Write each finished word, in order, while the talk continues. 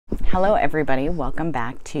Hello everybody, welcome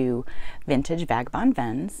back to Vintage Vagabond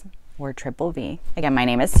Vends, or Triple V. Again, my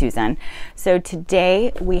name is Susan. So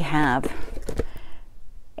today we have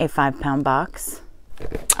a 5-pound box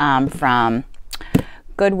from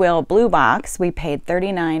Goodwill Bluebox. We paid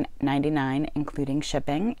 $39.99 including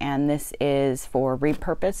shipping, and this is for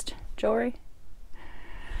repurposed jewelry.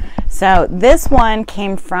 So this one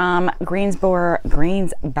came from Greensboro,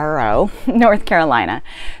 North Carolina.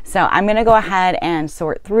 So I'm going to go ahead and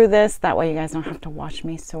sort through this. That way you guys don't have to watch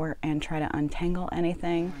me sort and try to untangle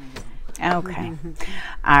anything. Okay.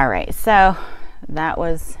 All right. So that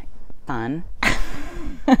was fun.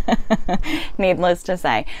 Needless to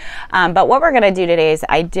say. But what we're going to do today is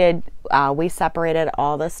we separated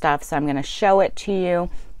all the stuff. So I'm going to show it to you.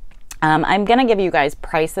 I'm going to give you guys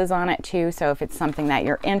prices on it too, so if it's something that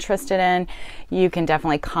you're interested in, you can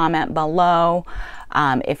definitely comment below.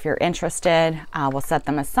 If you're interested, we'll set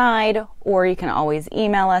them aside, or you can always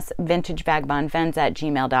email us,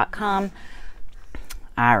 vintagevagabondvends@gmail.com.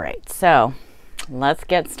 All right, so let's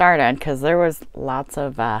get started because there was lots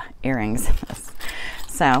of earrings in this.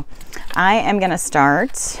 So I am going to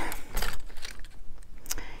start.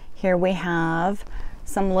 Here we have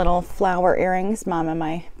some little flower earrings. Mom, am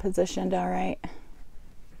I positioned all right?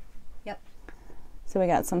 Yep. So we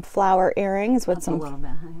got some flower earrings with some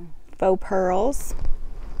faux pearls.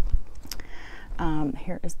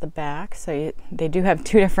 Here is the back. So they do have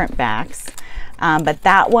two different backs. But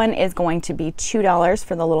that one is going to be $2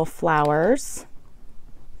 for the little flowers.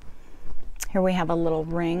 Here we have a little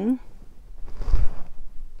ring.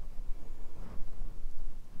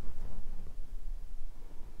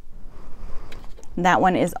 That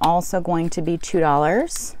one is also going to be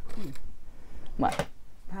 $2. What?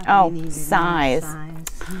 Oh, size.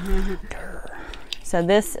 So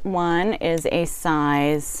this one is a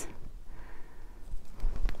size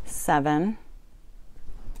 7.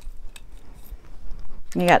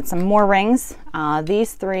 You got some more rings.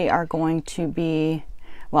 These three are going to be,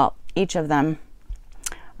 well, each of them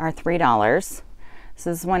are $3. So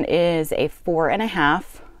this one is a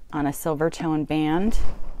 4.5 on a silver tone band.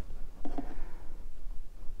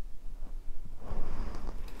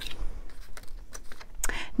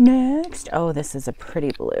 Next, oh, this is a pretty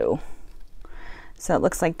blue. So it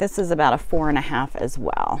looks like this is about a 4.5 as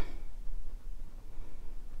well.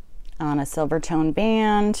 On a silver tone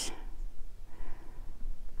band.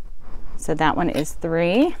 So that one is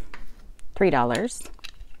 $3.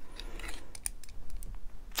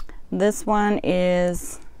 This one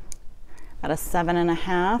is about a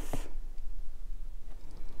 7.5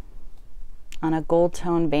 on a gold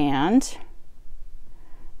tone band.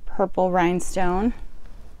 Purple rhinestone.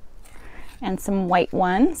 And some white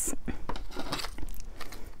ones.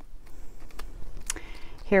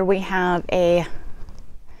 Here we have a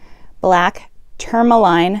black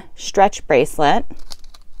tourmaline stretch bracelet.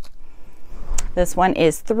 This one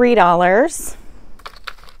is $3.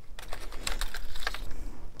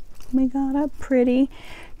 We got a pretty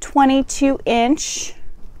 22-inch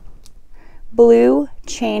blue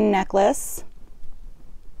chain necklace.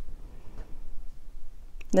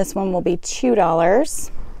 This one will be $2.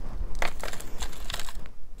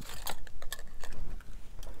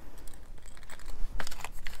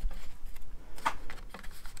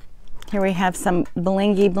 Here we have some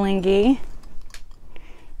blingy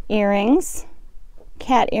earrings,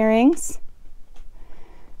 cat earrings.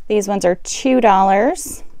 These ones are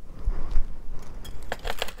 $2.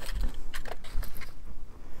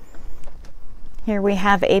 Here we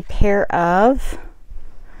have a pair of,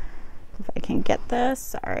 if I can get this,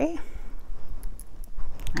 sorry.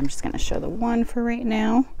 I'm just going to show the one for right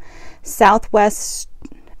now. Southwest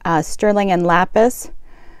sterling and lapis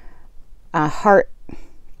heart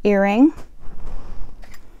earring.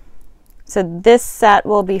 So this set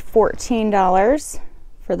will be $14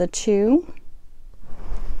 for the two.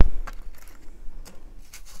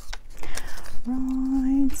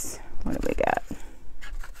 Right, what do we got?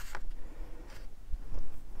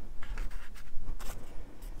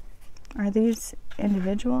 Are these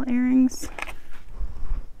individual earrings?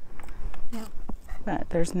 Yeah. But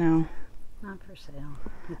there's no. Not for sale.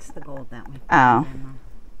 It's the gold that one. Oh.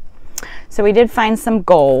 So we did find some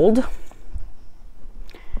gold.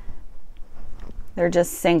 They're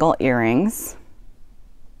just single earrings.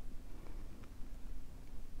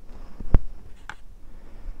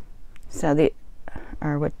 So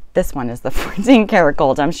this one is the 14 karat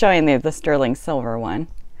gold. I'm showing you the sterling silver one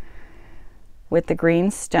with the green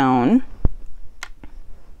stone.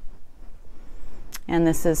 And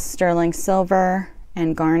this is sterling silver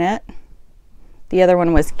and garnet. The other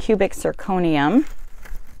one was cubic zirconium.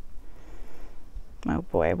 Oh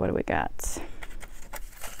boy, what do we got?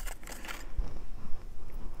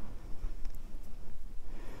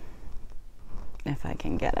 if I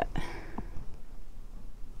can get it.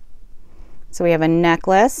 So we have a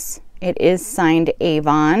necklace. It is signed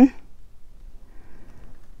Avon.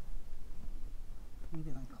 Maybe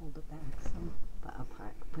like hold it back some.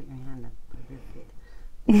 Put your hand up. Put your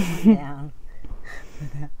feet down.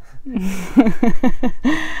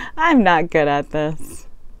 I'm not good at this.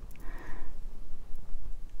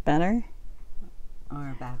 Better?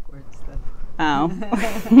 Or backwards though. Oh.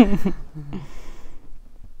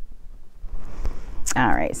 All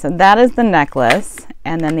right, so that is the necklace,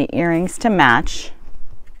 and then the earrings to match.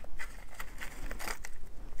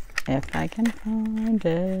 If I can find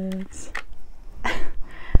it.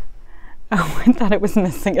 Oh, I thought it was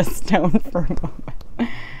missing a stone for a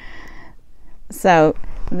moment. So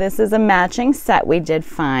this is a matching set we did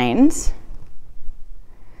find.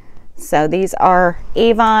 So these are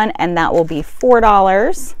Avon, and that will be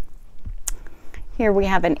 $4. Here we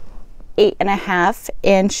have an 8.5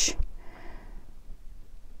 inch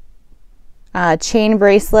chain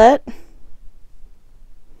bracelet.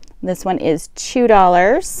 This one is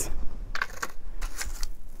 $2.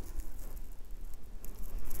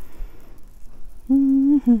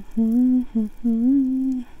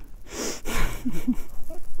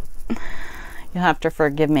 You'll have to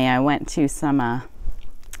forgive me. I went to some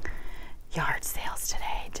yard sales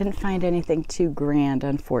today. Didn't find anything too grand,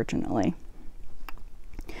 unfortunately.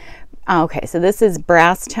 Okay, so this is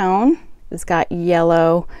brass tone. It's got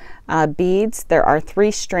yellow beads. There are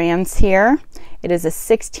 3 strands here. It is a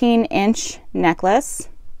 16-inch necklace,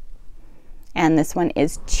 and this one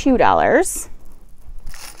is $2.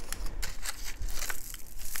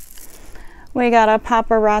 We got a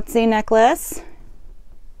paparazzi necklace,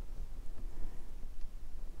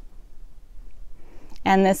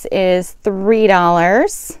 and this is $3. I'm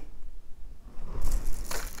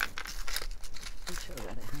sure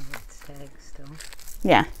that it has its tag still.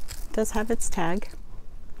 Yeah, it does have its tag.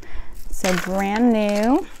 So brand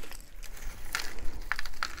new.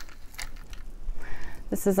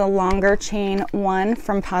 This is a longer chain one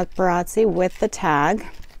from Paparazzi with the tag.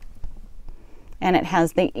 And it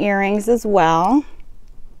has the earrings as well.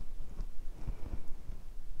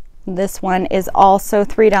 This one is also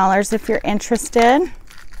 $3 if you're interested.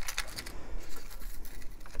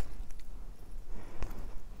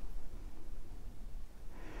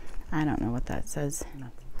 I don't know what that says.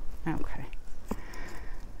 Nothing. Okay.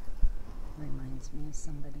 Reminds me of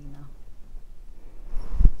somebody now.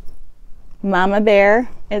 Mama Bear,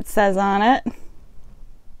 it says on it.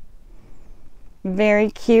 Very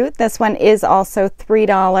cute. This one is also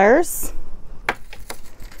 $3.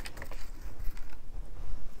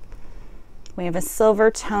 We have a silver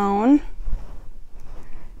tone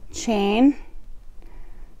chain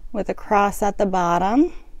with a cross at the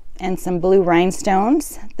bottom and some blue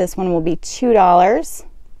rhinestones. This one will be $2.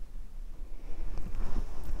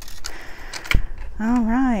 All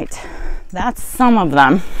right, that's some of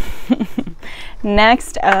them.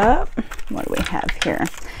 Next up, what do we have here?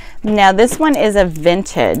 Now this one is a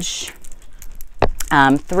vintage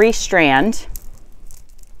 3-strand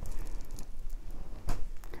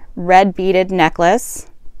red beaded necklace.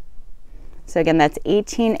 So again, that's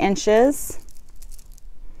 18 inches.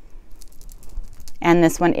 And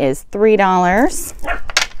this one is $3.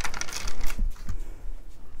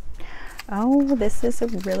 Oh, this is a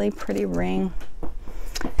really pretty ring.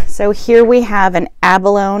 So here we have an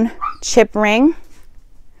abalone chip ring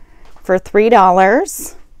for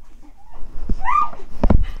 $3.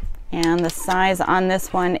 And the size on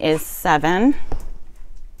this one is 7.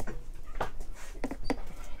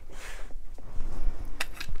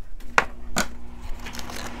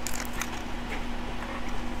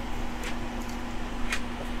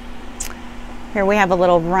 Here we have a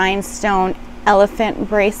little rhinestone elephant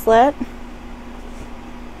bracelet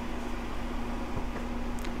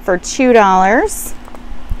for $2.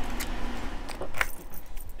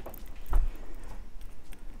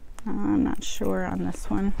 I'm not sure on this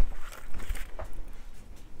one.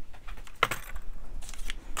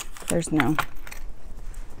 There's no.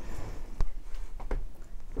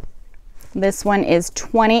 This one is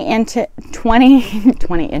 20 inches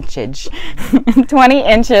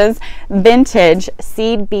vintage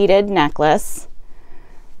seed beaded necklace.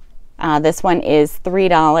 This one is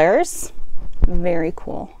 $3. Very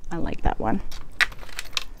cool. I like that one.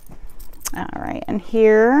 All right, and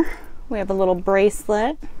here we have a little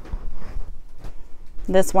bracelet.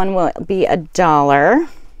 This one will be $1.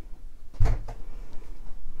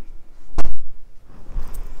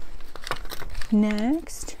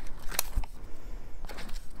 Next,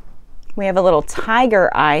 we have a little tiger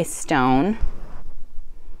eye stone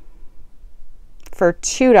for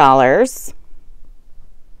 $2.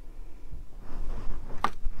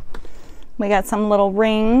 We got some little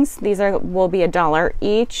rings. These will be $1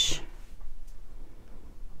 each.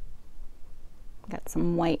 Got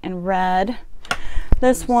some white and red.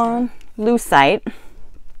 This one, lucite.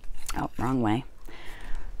 Oh, wrong way.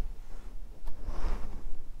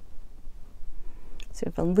 So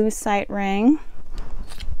we have a lucite ring.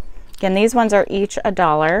 Again, these ones are each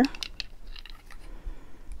 $1.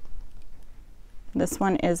 This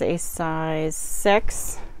one is a size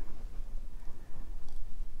 6.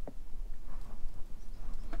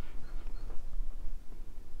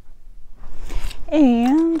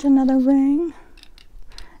 And another ring.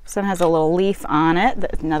 This one has a little leaf on it.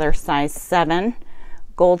 Another size 7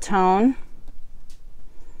 gold tone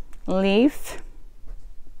leaf.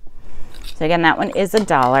 So again, that one is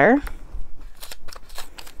 $1.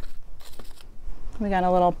 We got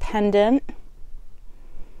a little pendant.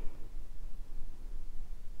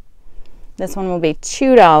 This one will be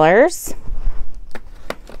 $2.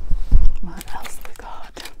 What else we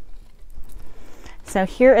got? So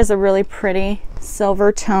here is a really pretty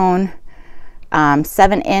silver tone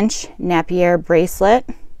 7-inch Napier bracelet.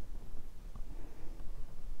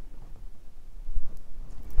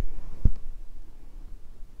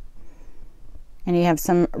 And you have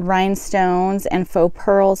some rhinestones and faux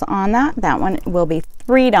pearls on that. That one will be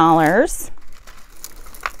 $3.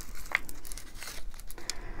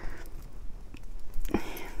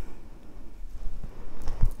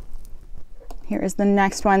 Here is the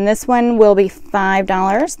next one. This one will be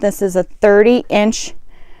 $5. This is a 30-inch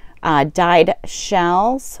dyed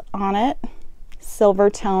shells on it, silver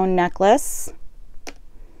tone necklace.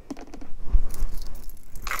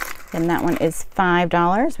 And that one is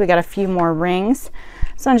 $5. We got a few more rings.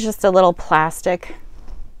 This one's just a little plastic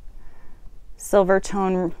silver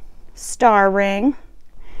tone star ring.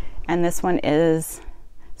 And this one is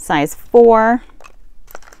size 4.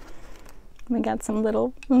 We got some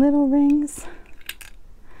little rings.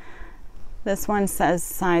 This one says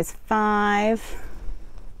size 5.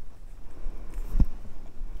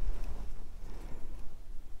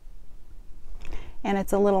 And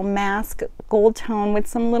it's a little mask gold tone with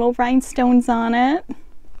some little rhinestones on it.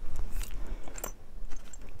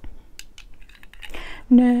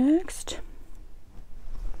 Next,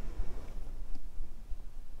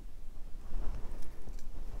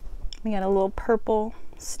 we got a little purple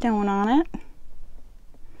stone on it,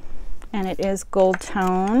 and it is gold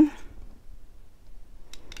tone.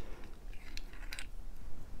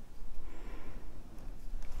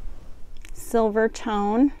 Silver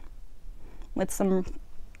tone with some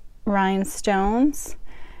rhinestones.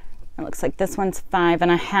 It looks like this one's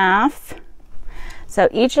 5.5. So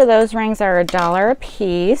each of those rings are $1 a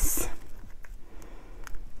piece.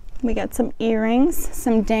 We got some earrings,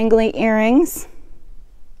 some dangly earrings.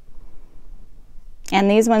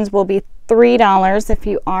 And these ones will be $3 if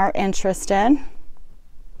you are interested.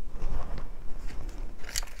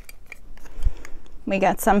 We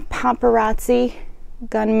got some paparazzi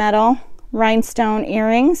gunmetal rhinestone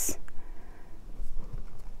earrings.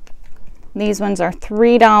 These ones are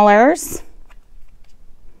 $3.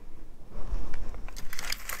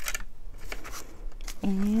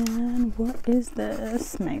 And what is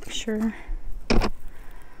this? Make sure.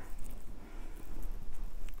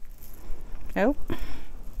 Oh.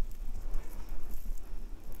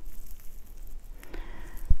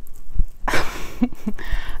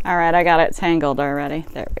 All right, I got it tangled already.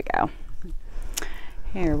 There we go.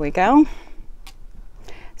 Here we go.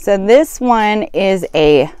 So this one is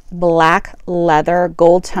a black leather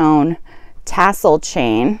gold tone tassel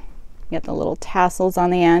chain. You get the little tassels on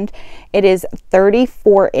the end. It is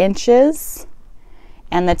 34 inches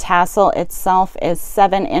and the tassel itself is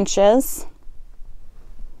 7 inches.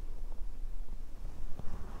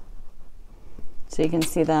 So you can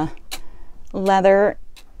see the leather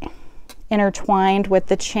intertwined with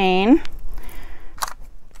the chain.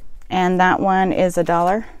 And that one is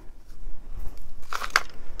 $1.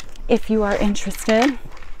 If you are interested.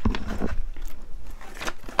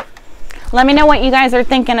 Let me know what you guys are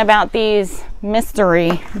thinking about these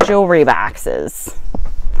mystery jewelry boxes.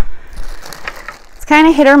 It's kind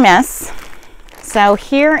of hit or miss. So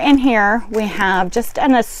here and here we have just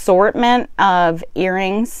an assortment of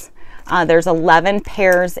earrings. There's 11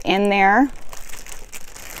 pairs in there.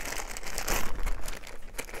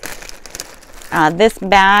 This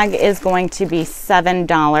bag is going to be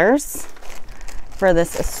 $7 for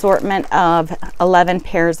this assortment of 11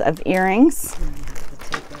 pairs of earrings. You have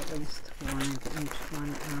to take at least one of each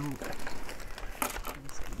one out.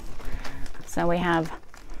 So we have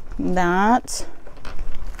that.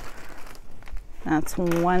 That's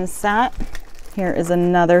one set. Here is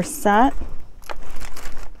another set.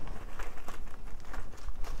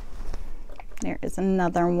 Here's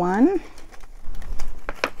another one.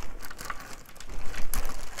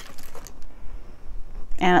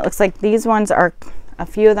 And it looks like these ones are, a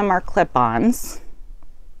few of them are clip-ons.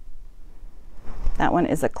 That one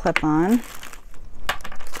is a clip-on.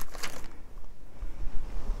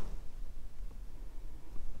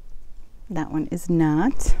 That one is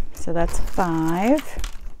not. So that's 5.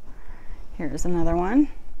 Here's another one.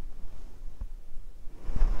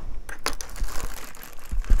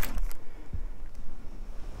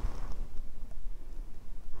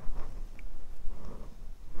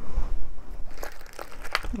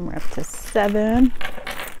 We're up to 7.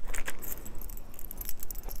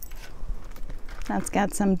 That's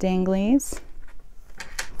got some danglies.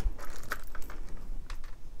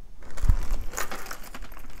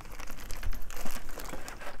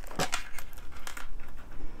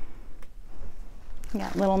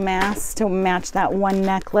 Got little masks to match that one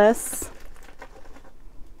necklace.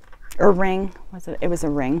 Or ring. Was it? It was a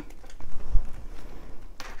ring.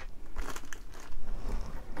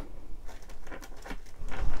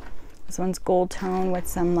 This one's gold tone with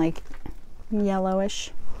some like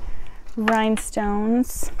yellowish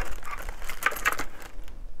rhinestones.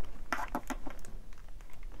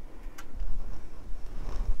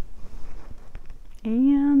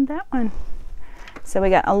 And that one. So we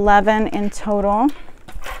got 11 in total.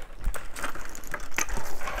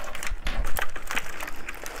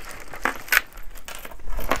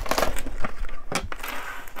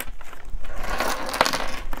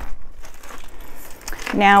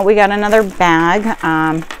 Now we got another bag.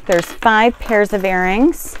 There's 5 pairs of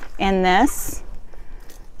earrings in this.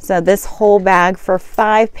 So this whole bag for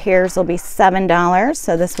 5 pairs will be $7.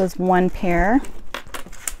 So this was 1 pair.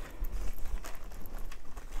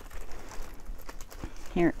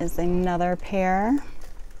 Here is another pair.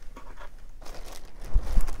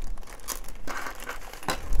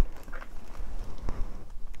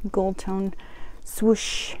 Gold tone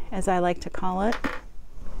swoosh, as I like to call it.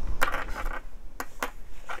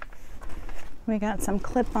 We got some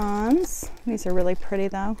clip-ons. These are really pretty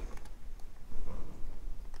though.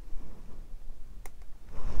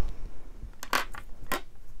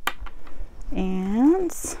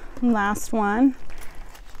 And last one.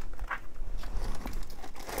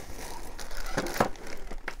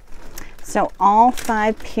 So all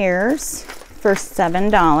 5 pairs for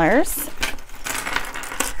 $7.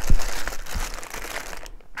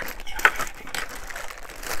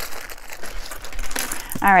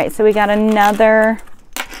 All right, so we got another,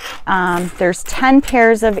 there's 10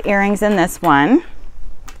 pairs of earrings in this one.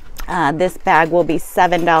 This bag will be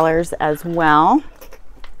 $7 as well.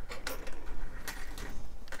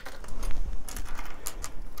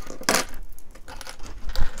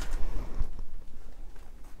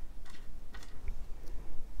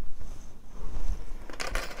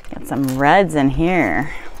 Got some reds in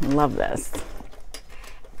here. Love this.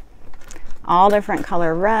 All different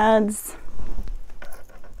color reds.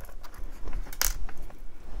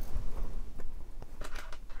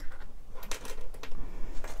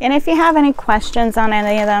 And if you have any questions on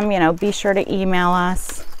any of them, you know, be sure to email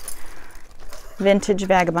us,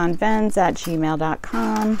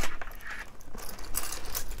 vintagevagabondvends@gmail.com.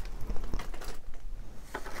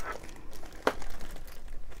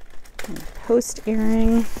 Post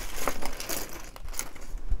earring.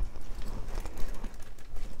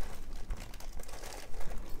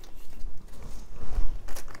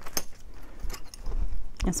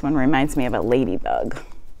 This one reminds me of a ladybug,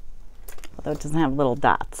 although it doesn't have little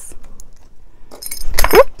dots.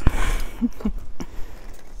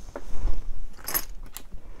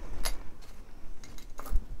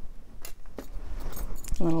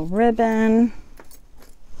 Little ribbon.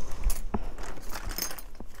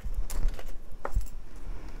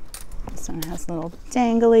 This one has little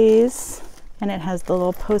danglies, and it has the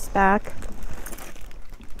little post back.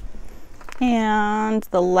 And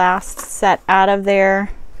the last set out of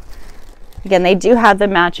there. Again, they do have the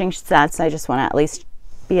matching sets. I just want to at least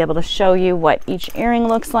be able to show you what each earring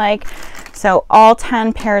looks like. So all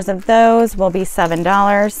 10 pairs of those will be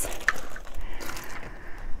 $7.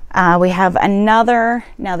 We have another,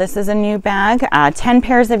 now this is a new bag, 10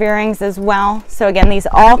 pairs of earrings as well. So again, these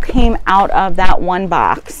all came out of that one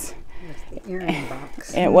box. It's the earring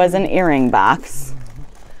box. It was an earring box.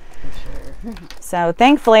 For sure. So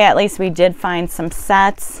thankfully, at least we did find some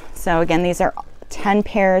sets. So again, these are 10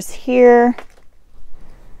 pairs here.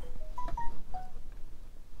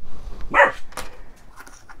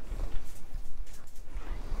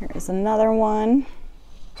 Here's another one.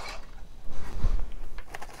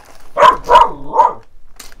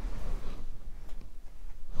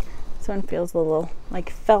 This one feels a little like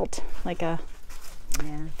felt, like a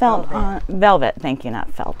Yeah, felt velvet. on velvet. Thank you,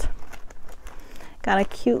 not felt. Got a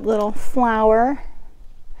cute little flower,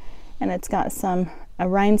 and it's got a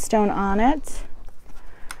rhinestone on it.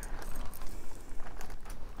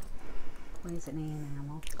 Cloisonné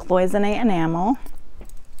enamel. Cloisonné enamel.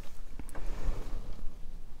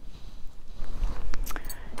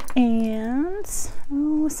 And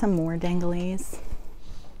oh, some more danglies.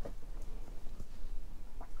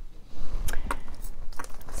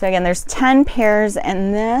 So again, there's 10 pairs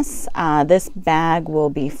in this. This bag will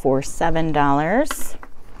be for $7.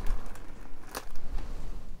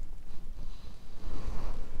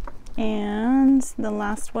 And the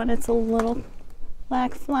last one, it's a little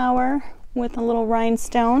black flower with a little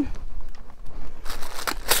rhinestone.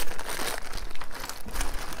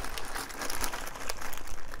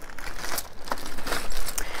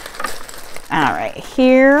 All right,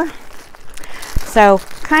 here. So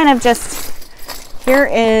kind of just, here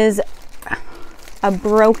is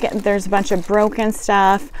there's a bunch of broken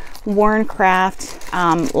stuff, worn craft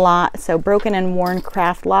lot. So broken and worn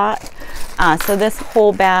craft lot. So this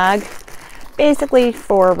whole bag, basically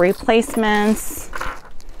for replacements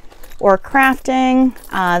or crafting.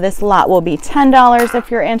 This lot will be $10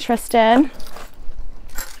 if you're interested.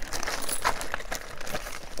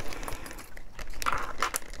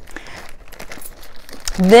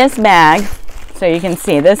 This bag, so you can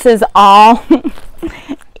see, this is all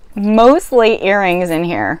mostly earrings in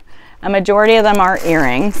here. A majority of them are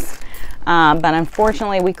earrings, but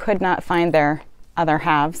unfortunately we could not find their other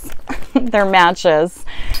halves, their matches.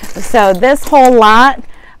 So this whole lot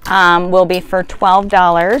will be for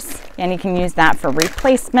 $12, and you can use that for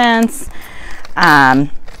replacements,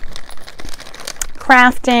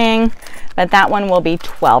 crafting, but that one will be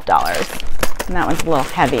 $12, and that one's a little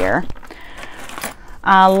heavier.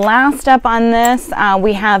 Last up on this,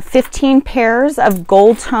 we have 15 pairs of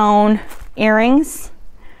gold tone earrings.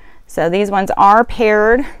 So these ones are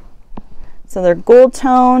paired. So they're gold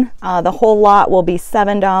tone. The whole lot will be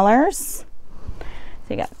 $7. So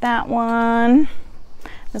you got that one.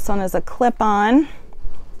 This one is a clip-on.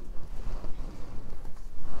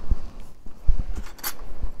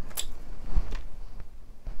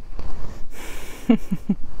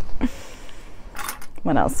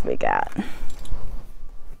 What else we got?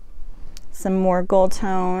 Some more gold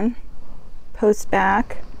tone post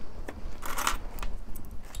back.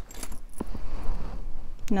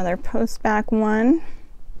 Another post back one.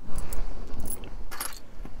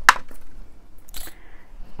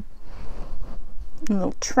 A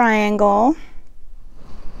little triangle.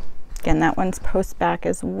 Again, that one's post back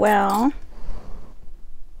as well.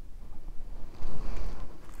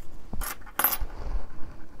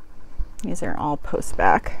 These are all post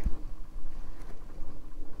back.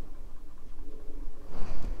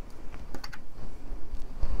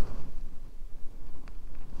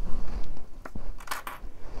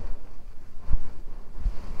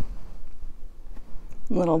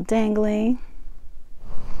 Little dangly.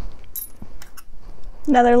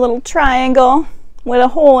 Another little triangle with a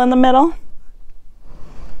hole in the middle.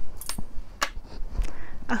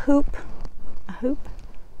 A hoop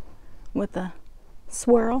with a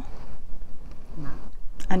swirl. Knot.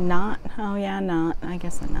 A knot. Oh yeah, a knot. I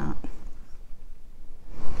guess a knot.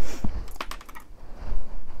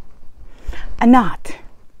 A knot.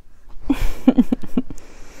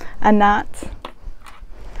 A knot.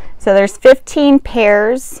 So there's 15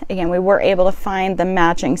 pairs. Again, we were able to find the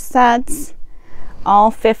matching sets.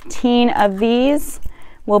 All 15 of these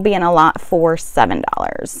will be in a lot for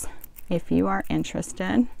 $7 if you are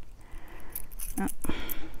interested. Oh.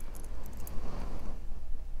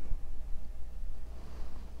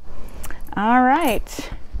 All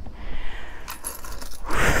right.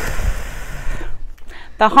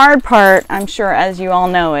 The hard part, I'm sure, as you all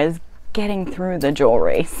know, is getting through the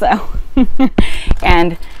jewelry. So,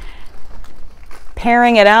 and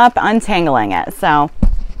pairing it up, untangling it. So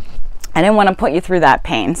I didn't want to put you through that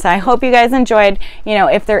pain. So I hope you guys enjoyed. You know,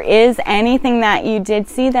 if there is anything that you did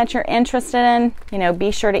see that you're interested in, you know,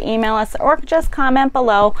 be sure to email us or just comment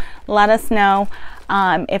below. Let us know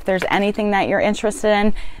if there's anything that you're interested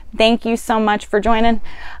in. Thank you so much for joining.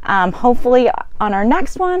 Hopefully on our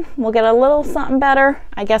next one, we'll get a little something better.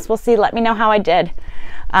 I guess we'll see. Let me know how I did.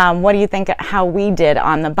 What do you think how we did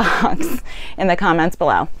on the box in the comments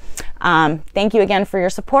below? Thank you again for your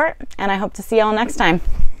support, and I hope to see you all next time.